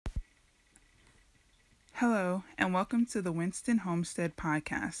Hello, and welcome to the Winston Homestead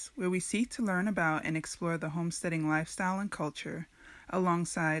Podcast, where we seek to learn about and explore the homesteading lifestyle and culture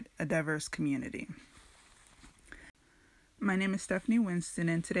alongside a diverse community. My name is Stephanie Winston,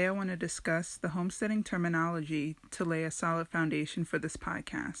 and today I want to discuss the homesteading terminology to lay a solid foundation for this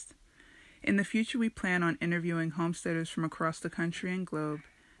podcast. In the future, we plan on interviewing homesteaders from across the country and globe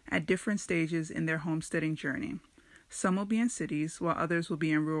at different stages in their homesteading journey. Some will be in cities, while others will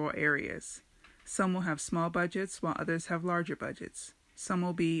be in rural areas. Some will have small budgets, while others have larger budgets. Some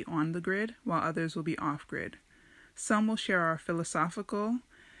will be on the grid, while others will be off-grid. Some will share our philosophical,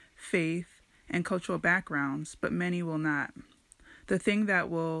 faith, and cultural backgrounds, but many will not. The thing that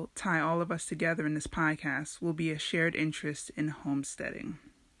will tie all of us together in this podcast will be a shared interest in homesteading.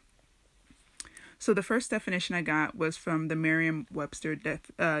 So the first definition I got was from the Merriam-Webster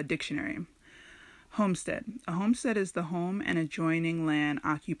dictionary. Homestead. A homestead is the home and adjoining land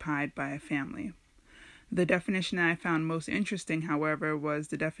occupied by a family. The definition that I found most interesting, however, was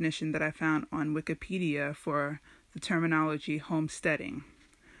the definition that I found on Wikipedia for the terminology homesteading.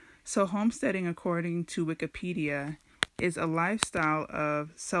 So homesteading, according to Wikipedia, is a lifestyle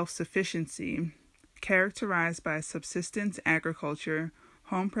of self-sufficiency characterized by subsistence agriculture,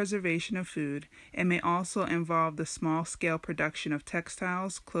 home preservation of food, and may also involve the small-scale production of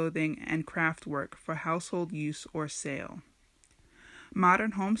textiles, clothing, and craft work for household use or sale.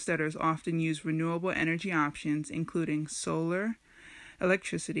 Modern homesteaders often use renewable energy options, including solar,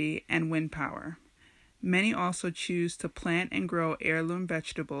 electricity, and wind power. Many also choose to plant and grow heirloom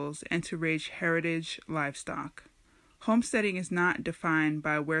vegetables and to raise heritage livestock. Homesteading is not defined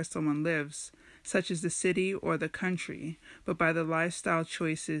by where someone lives, such as the city or the country, but by the lifestyle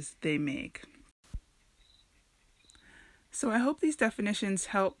choices they make. So I hope these definitions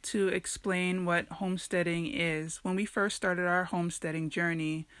help to explain what homesteading is. When we first started our homesteading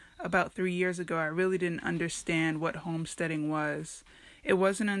journey about 3 years ago, I really didn't understand what homesteading was. It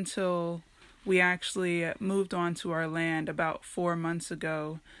wasn't until we actually moved onto our land about 4 months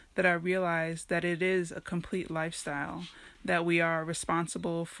ago that I realized that it is a complete lifestyle, that we are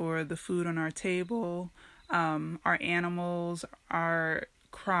responsible for the food on our table, our animals, our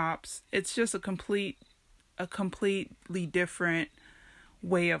crops. It's just a completely different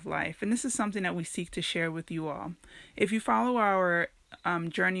way of life. And this is something that we seek to share with you all. If you follow our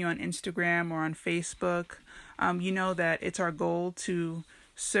journey on Instagram or on Facebook, you know that it's our goal to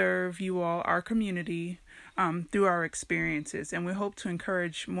serve you all, our community, through our experiences. And we hope to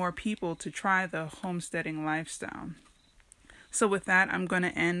encourage more people to try the homesteading lifestyle. So with that, I'm going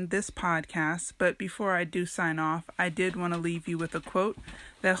to end this podcast. But before I do sign off, I did want to leave you with a quote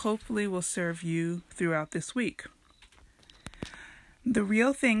that hopefully will serve you throughout this week. The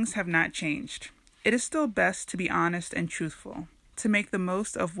real things have not changed. It is still best to be honest and truthful, to make the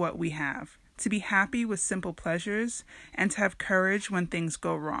most of what we have, to be happy with simple pleasures, and to have courage when things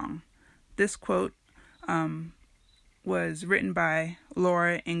go wrong. This quote was written by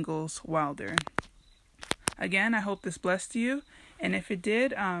Laura Ingalls Wilder. Again, I hope this blessed you, and if it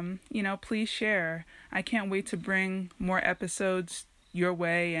did, please share. I can't wait to bring more episodes your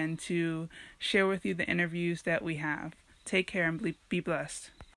way and to share with you the interviews that we have. Take care and be blessed.